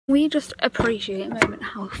We just appreciate a moment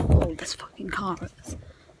how full this fucking car is.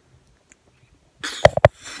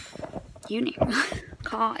 Uni.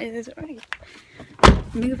 Car is ready.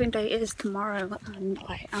 Moving day is tomorrow and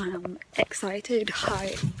I am excited,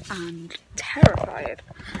 hyped and terrified.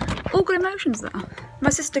 All good emotions though. My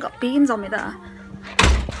sister got beans on me there.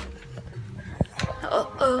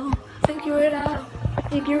 Uh-oh, figure it out,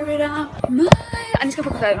 figure it out. I need to go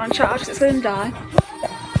put the phone on charge because it's going to die.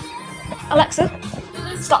 Alexa,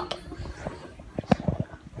 stop.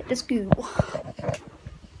 Let's go.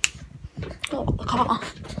 Oh, the car.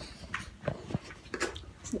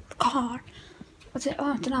 It's not the car. What's it?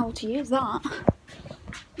 Oh, I don't know how to use that.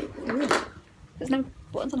 Ooh. There's no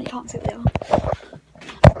buttons on it, you can't see what they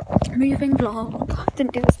are. Moving vlog.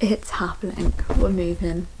 Didn't do this. It's happening. We're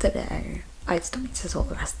moving today. I still need to sort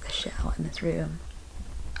the rest of the shit out in this room.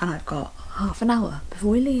 And I've got half an hour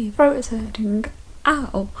before we leave. Throat is hurting.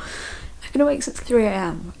 Ow. I've been awake since 3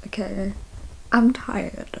 AM, okay? I'm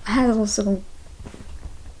tired. My hair's also...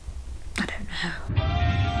 I don't know.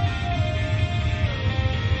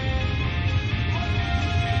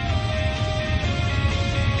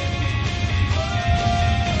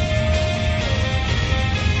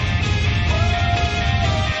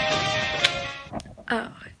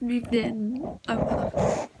 Oh, I've moved in.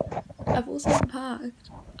 I've also unpacked.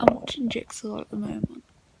 I'm watching Jigsaw at the moment.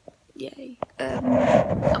 Yay.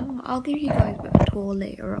 I'll give you guys a bit of a tour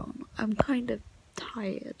later on. I'm kind of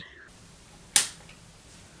tired.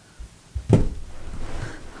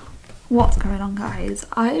 What's going on, guys?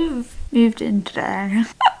 I've moved in today.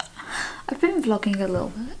 I've been vlogging a little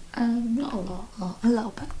bit. Not a lot, a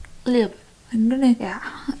little bit.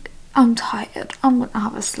 I'm tired. I'm gonna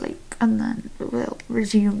have a sleep and then we'll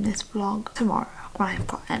resume this vlog tomorrow when I've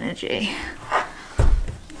got energy.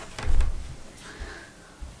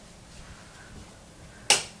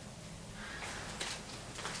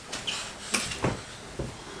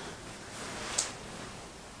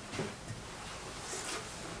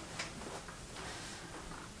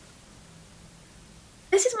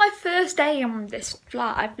 This is my first day on this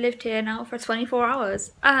flat. I've lived here now for 24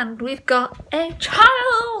 hours and we've got a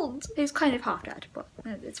child who's kind of half dead, but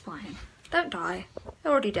it's fine. Don't die.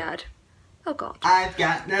 They're already dead. Oh god. I've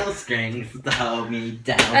got no strings to hold me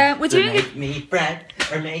down. We're doing make me fret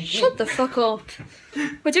or make Shut the fuck up.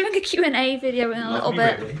 We're doing a Q&A video in a little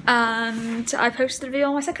bit and I posted a video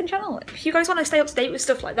on my second channel. If you guys want to stay up to date with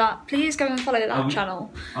stuff like that, please go and follow that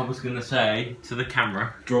channel. I was going to say to the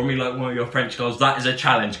camera, draw me like one of your French girls. That is a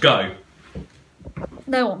challenge. Go.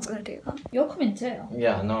 No one's going to do that. You're coming too.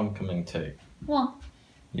 Yeah, I know I'm coming too. What?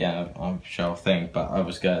 Yeah, I'm sure thing, but I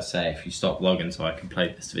was going to say if you stop vlogging so I can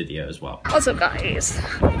play this video as well. What's up, guys?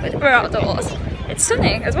 We're outdoors. It's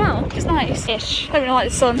sunny as well. It's nice-ish. I don't really like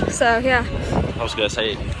the sun, so yeah. I was going to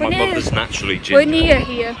say, my mother's naturally ginger. We're near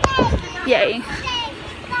here. Yay.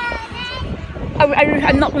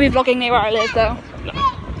 I'm not going to be vlogging near where I live though. No.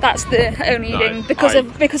 That's the only thing.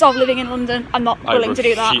 Because of living in London, I'm not willing to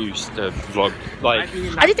do that. I refuse to vlog. Like,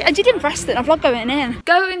 I did in Preston. I vlogged going in.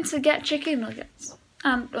 Going to get chicken nuggets.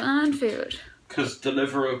 And food. Because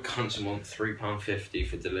Deliveroo can't want £3.50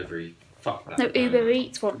 for delivery. Fuck that. No, Uber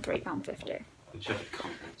Eats want £3.50. Whichever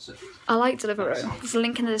comments it. I like Deliveroo. There's a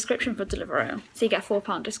link in the description for Deliveroo, so you get a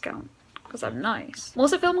 £4 discount. Because I'm nice. I'm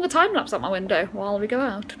also filming a time lapse out my window while we go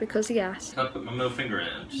out. Because yes. Can I put my middle finger in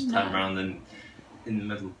it and just turn around and in the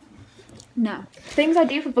middle? No. Things I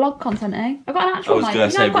do for vlog content, eh? I've got an actual knife. I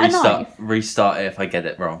was going to say restart it if I get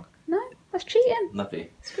it wrong. No, that's cheating. Lovely.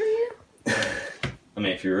 Screw you. I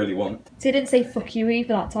mean, if you really want. So you didn't say fuck you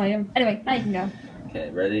either that time. Anyway, now you can go. Okay,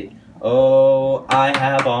 ready? Oh, I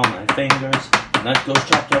have all my fingers. Knife goes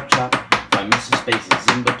chop, chop, chop. If I miss the spaces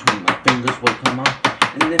in between, my fingers will come off.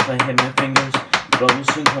 And if I hit my fingers, blood will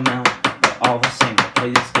soon come out. But all the same, I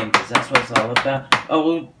play this game because that's what it's all about.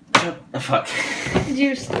 Oh, chop. Oh, fuck. Did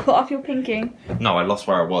you just cut off your pinky? No, I lost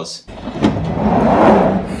where I was.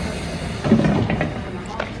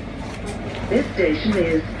 This station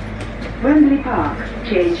is Wembley Park.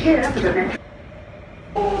 Change here for the next.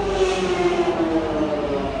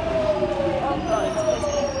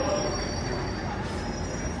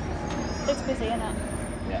 It's busy, isn't it?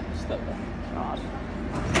 Yeah, stop there. God.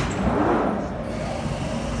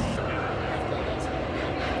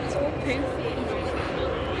 It's all poofy.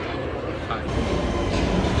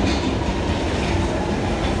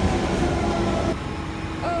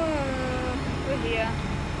 We're here.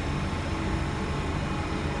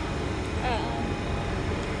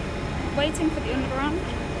 Waiting for the underground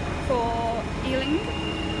for Ealing.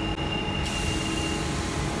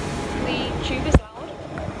 The tube is